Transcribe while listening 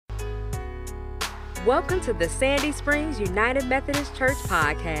Welcome to the Sandy Springs United Methodist Church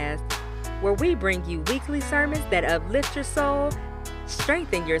podcast, where we bring you weekly sermons that uplift your soul,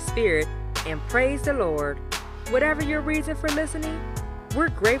 strengthen your spirit, and praise the Lord. Whatever your reason for listening, we're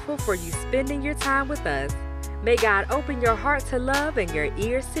grateful for you spending your time with us. May God open your heart to love and your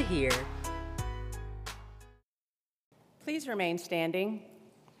ears to hear. Please remain standing.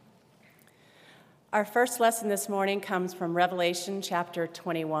 Our first lesson this morning comes from Revelation chapter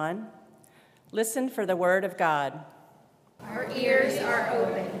 21. Listen for the word of God. Our ears are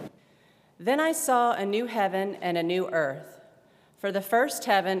open. Then I saw a new heaven and a new earth, for the first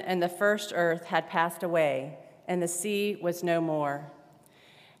heaven and the first earth had passed away, and the sea was no more.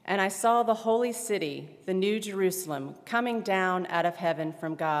 And I saw the holy city, the new Jerusalem, coming down out of heaven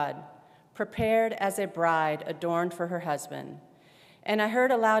from God, prepared as a bride adorned for her husband. And I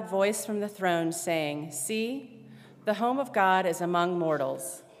heard a loud voice from the throne saying, "See, the home of God is among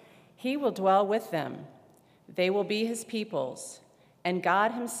mortals. He will dwell with them. They will be his peoples, and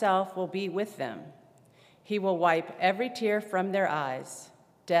God himself will be with them. He will wipe every tear from their eyes.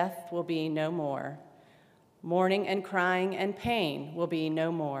 Death will be no more. Mourning and crying and pain will be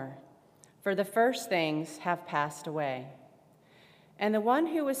no more, for the first things have passed away." And the one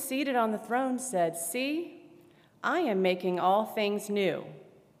who was seated on the throne said, "See, I am making all things new."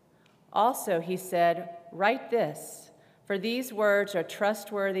 Also he said, "Write this, for these words are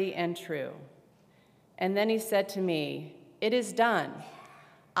trustworthy and true." And then he said to me, "It is done.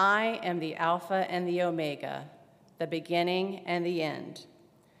 I am the Alpha and the Omega, the beginning and the end.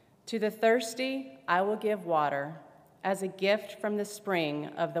 To the thirsty I will give water as a gift from the spring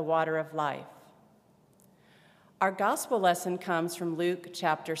of the water of life." Our gospel lesson comes from Luke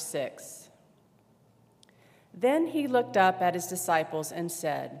chapter 6. Then he looked up at his disciples and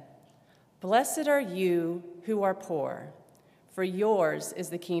said, "Blessed are you who are poor, for yours is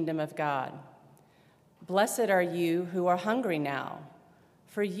the kingdom of God. Blessed are you who are hungry now,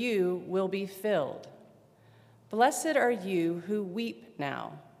 for you will be filled. Blessed are you who weep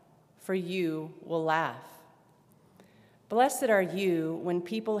now, for you will laugh. Blessed are you when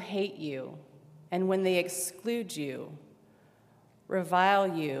people hate you, and when they exclude you, revile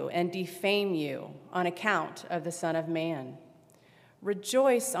you, and defame you on account of the Son of Man.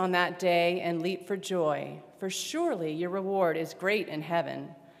 Rejoice on that day and leap for joy, for surely your reward is great in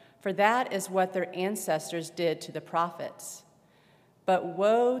heaven, for that is what their ancestors did to the prophets. But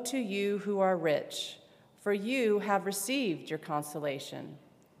woe to you who are rich, for you have received your consolation.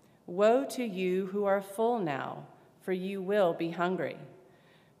 Woe to you who are full now, for you will be hungry.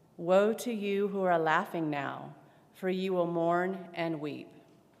 Woe to you who are laughing now, for you will mourn and weep.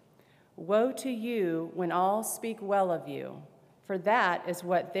 Woe to you when all speak well of you, for that is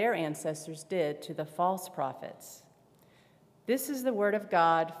what their ancestors did to the false prophets." This is the word of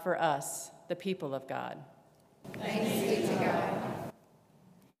God for us, the people of God. Thanks be to God.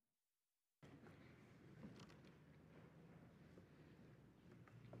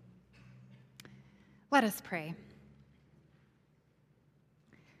 Let us pray.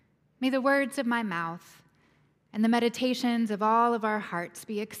 May the words of my mouth and the meditations of all of our hearts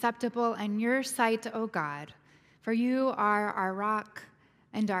be acceptable in your sight, O God, for you are our rock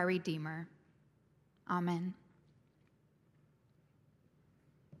and our Redeemer. Amen.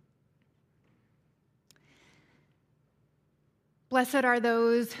 Blessed are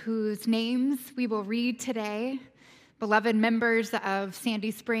those whose names we will read today, beloved members of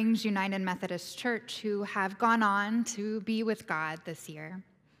Sandy Springs United Methodist Church who have gone on to be with God this year.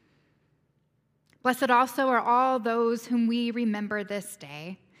 Blessed also are all those whom we remember this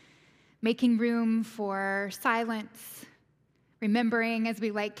day, making room for silence, remembering as we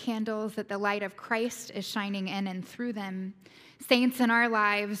light candles that the light of Christ is shining in and through them, saints in our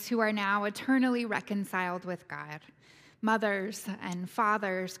lives who are now eternally reconciled with God, mothers and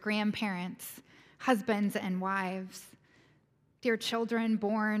fathers, grandparents, husbands and wives, dear children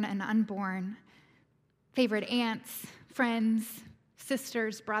born and unborn, favorite aunts, friends,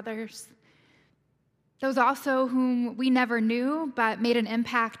 sisters, brothers, those also whom we never knew but made an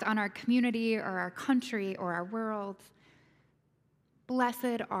impact on our community or our country or our world.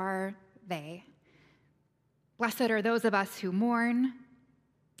 Blessed are they. Blessed are those of us who mourn,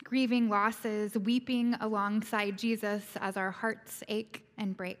 grieving losses, weeping alongside Jesus as our hearts ache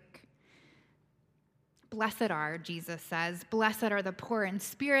and break. Blessed are, Jesus says, blessed are the poor in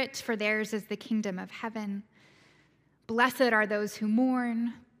spirit, for theirs is the kingdom of heaven. Blessed are those who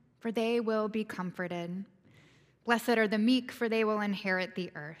mourn, for they will be comforted. Blessed are the meek, for they will inherit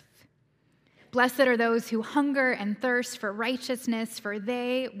the earth. Blessed are those who hunger and thirst for righteousness, for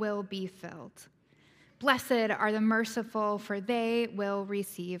they will be filled. Blessed are the merciful, for they will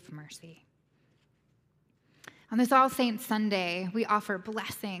receive mercy. On this All Saints Sunday, we offer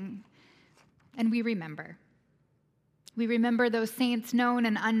blessing and we remember. We remember those saints known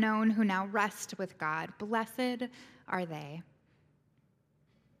and unknown who now rest with God. Blessed are they.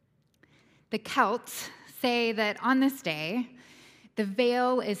 The Celts say that on this day, the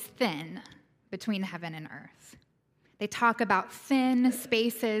veil is thin between heaven and earth. They talk about thin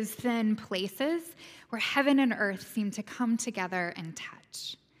spaces, thin places where heaven and earth seem to come together and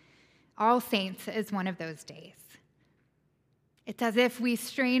touch. All Saints is one of those days. It's as if we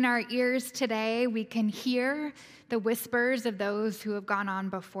strain our ears today, we can hear the whispers of those who have gone on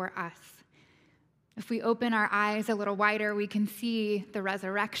before us. If we open our eyes a little wider, we can see the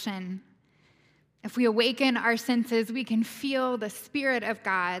resurrection. If we awaken our senses, we can feel the Spirit of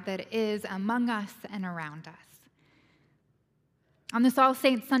God that is among us and around us. On this All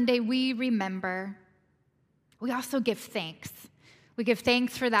Saints Sunday, we remember. We also give thanks. We give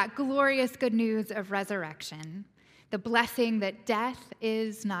thanks for that glorious good news of resurrection, the blessing that death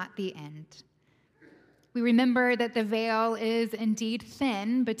is not the end. We remember that the veil is indeed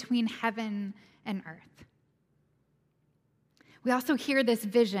thin between heaven and earth. We also hear this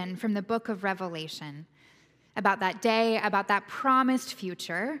vision from the book of Revelation about that day, about that promised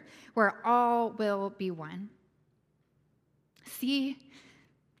future where all will be one. See,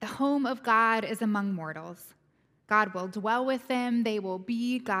 the home of God is among mortals. God will dwell with them. They will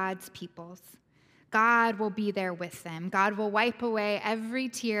be God's peoples. God will be there with them. God will wipe away every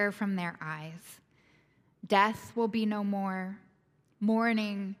tear from their eyes. Death will be no more.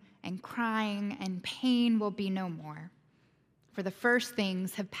 Mourning and crying and pain will be no more. For the first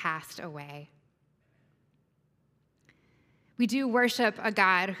things have passed away. We do worship a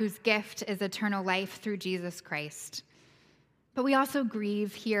God whose gift is eternal life through Jesus Christ. But we also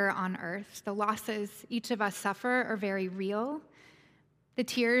grieve here on earth. The losses each of us suffer are very real. The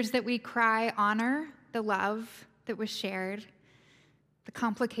tears that we cry honor the love that was shared, the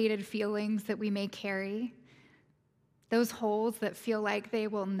complicated feelings that we may carry, those holes that feel like they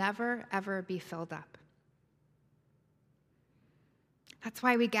will never, ever be filled up. That's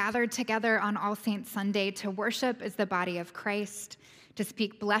why we gathered together on All Saints Sunday to worship as the body of Christ, to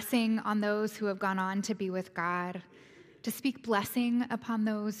speak blessing on those who have gone on to be with God, to speak blessing upon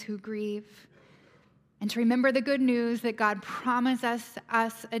those who grieve, and to remember the good news that God promises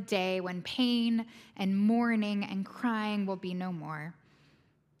us a day when pain and mourning and crying will be no more,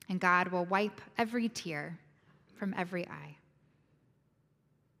 and God will wipe every tear from every eye.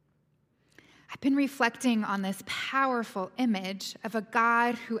 I've been reflecting on this powerful image of a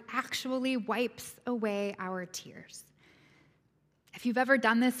God who actually wipes away our tears. If you've ever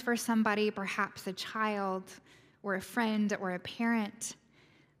done this for somebody, perhaps a child or a friend or a parent,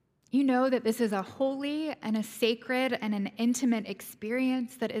 you know that this is a holy and a sacred and an intimate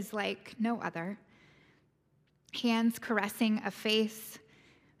experience that is like no other. Hands caressing a face,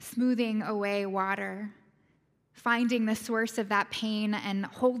 smoothing away water, finding the source of that pain and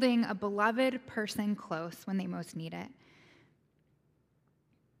holding a beloved person close when they most need it.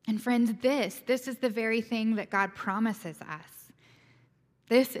 And friends, this is the very thing that God promises us.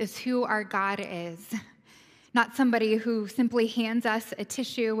 This is who our God is. Not somebody who simply hands us a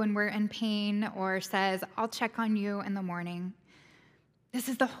tissue when we're in pain or says, I'll check on you in the morning. This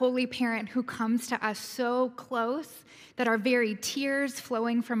is the holy parent who comes to us so close that our very tears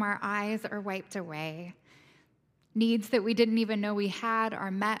flowing from our eyes are wiped away. Needs that we didn't even know we had are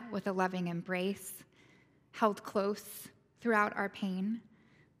met with a loving embrace, held close throughout our pain.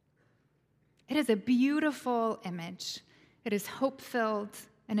 It is a beautiful image. It is hope-filled,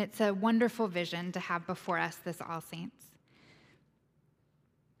 and it's a wonderful vision to have before us this All Saints.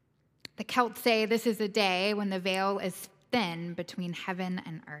 The Celts say this is a day when the veil is thin between heaven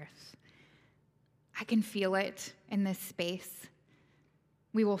and earth. I can feel it in this space.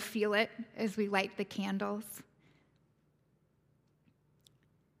 We will feel it as we light the candles.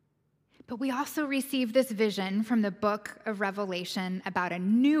 But we also receive this vision from the book of Revelation about a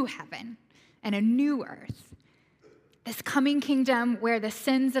new heaven and a new earth. This coming kingdom where the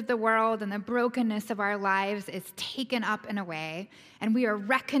sins of the world and the brokenness of our lives is taken up and away, and we are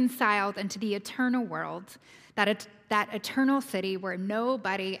reconciled into the eternal world, that eternal city where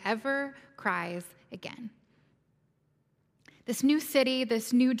nobody ever cries again. This new city,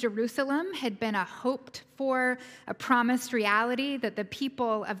 this new Jerusalem, had been a hoped for, a promised reality that the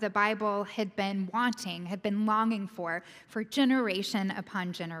people of the Bible had been wanting, had been longing for generation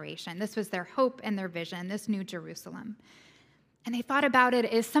upon generation. This was their hope and their vision, this new Jerusalem. And they thought about it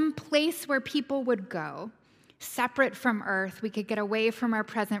as some place where people would go, separate from earth. We could get away from our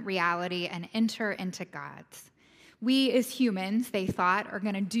present reality and enter into God's. We as humans, they thought, are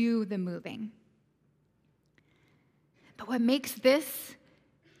going to do the moving. But what makes this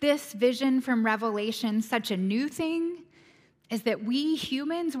vision from Revelation such a new thing is that we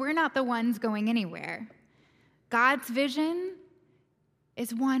humans, we're not the ones going anywhere. God's vision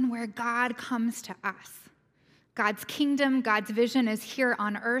is one where God comes to us. God's kingdom, God's vision is here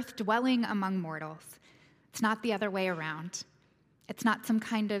on earth, dwelling among mortals. It's not the other way around. It's not some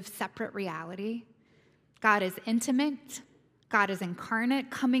kind of separate reality. God is intimate. God is incarnate,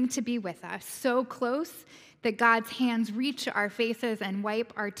 coming to be with us, so close that God's hands reach our faces and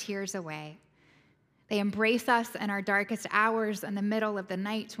wipe our tears away. They embrace us in our darkest hours in the middle of the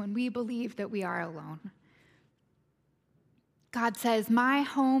night when we believe that we are alone. God says, "My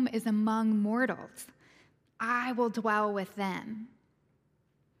home is among mortals. I will dwell with them."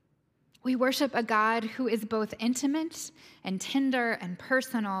 We worship a God who is both intimate and tender and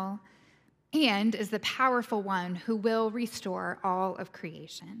personal, and is the powerful one who will restore all of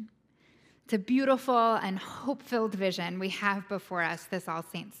creation. It's a beautiful and hope-filled vision we have before us this All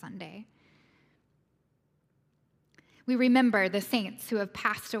Saints Sunday. We remember the saints who have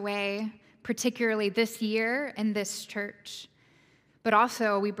passed away, particularly this year in this church. But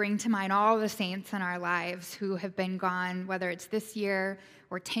also we bring to mind all the saints in our lives who have been gone, whether it's this year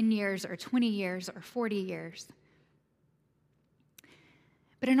or 10 years or 20 years or 40 years.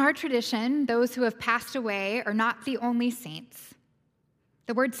 But in our tradition, those who have passed away are not the only saints.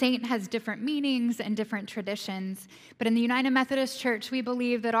 The word saint has different meanings and different traditions, but in the United Methodist Church, we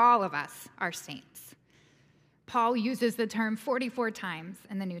believe that all of us are saints. Paul uses the term 44 times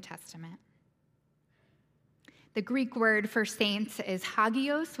in the New Testament. The Greek word for saints is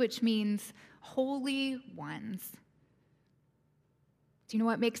hagios, which means holy ones. Do you know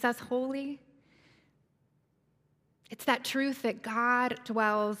what makes us holy? It's that truth that God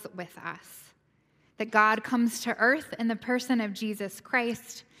dwells with us, that God comes to earth in the person of Jesus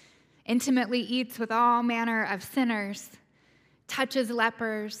Christ, intimately eats with all manner of sinners, touches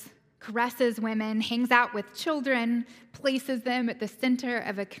lepers, caresses women, hangs out with children, places them at the center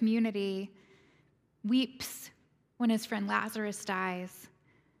of a community, weeps when his friend Lazarus dies,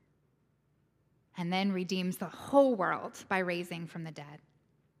 and then redeems the whole world by raising from the dead.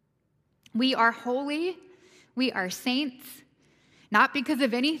 We are holy, we are saints, not because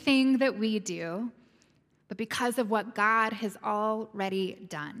of anything that we do, but because of what God has already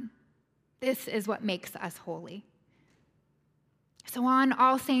done. This is what makes us holy. So on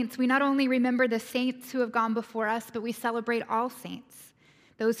All Saints, we not only remember the saints who have gone before us, but we celebrate all saints,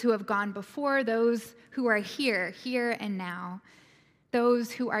 those who have gone before, those who are here and now,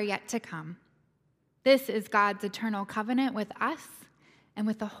 those who are yet to come. This is God's eternal covenant with us and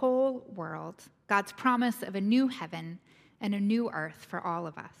with the whole world, God's promise of a new heaven and a new earth for all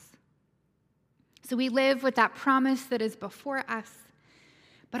of us. So we live with that promise that is before us,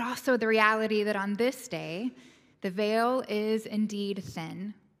 but also the reality that on this day, the veil is indeed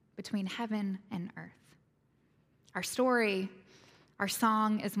thin between heaven and earth. Our story, our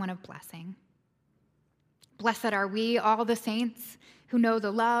song is one of blessing. Blessed are we, all the saints, who know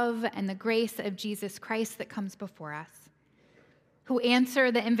the love and the grace of Jesus Christ that comes before us, who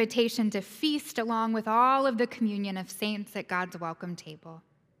answer the invitation to feast along with all of the communion of saints at God's welcome table.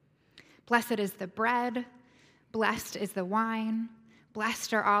 Blessed is the bread, blessed is the wine,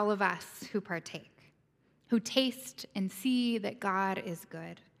 blessed are all of us who partake, who taste and see that God is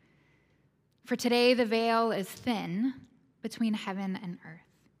good. For today the veil is thin between heaven and earth.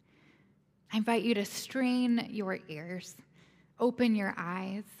 I invite you to strain your ears, open your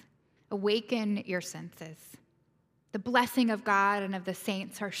eyes, awaken your senses. The blessing of God and of the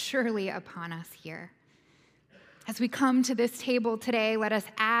saints are surely upon us here. As we come to this table today, let us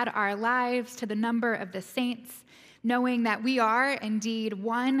add our lives to the number of the saints, knowing that we are indeed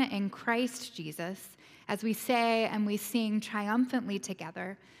one in Christ Jesus, as we say and we sing triumphantly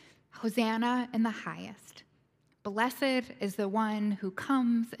together, Hosanna in the highest. Blessed is the one who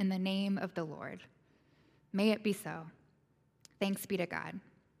comes in the name of the Lord. May it be so. Thanks be to God.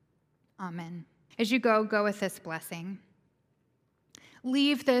 Amen. As you go with this blessing.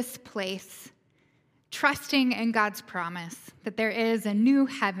 Leave this place trusting in God's promise that there is a new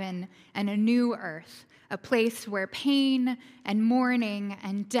heaven and a new earth, a place where pain and mourning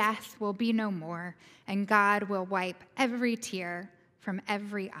and death will be no more, and God will wipe every tear from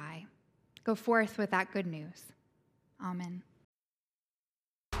every eye. Go forth with that good news. Amen.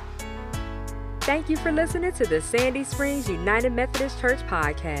 Thank you for listening to the Sandy Springs United Methodist Church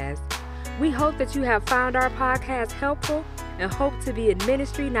podcast. We hope that you have found our podcast helpful and hope to be in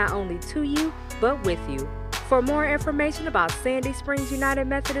ministry not only to you, but with you. For more information about Sandy Springs United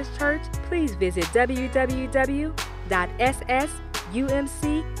Methodist Church, please visit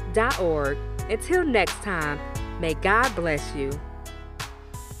www.ssumc.org. Until next time, May God bless you.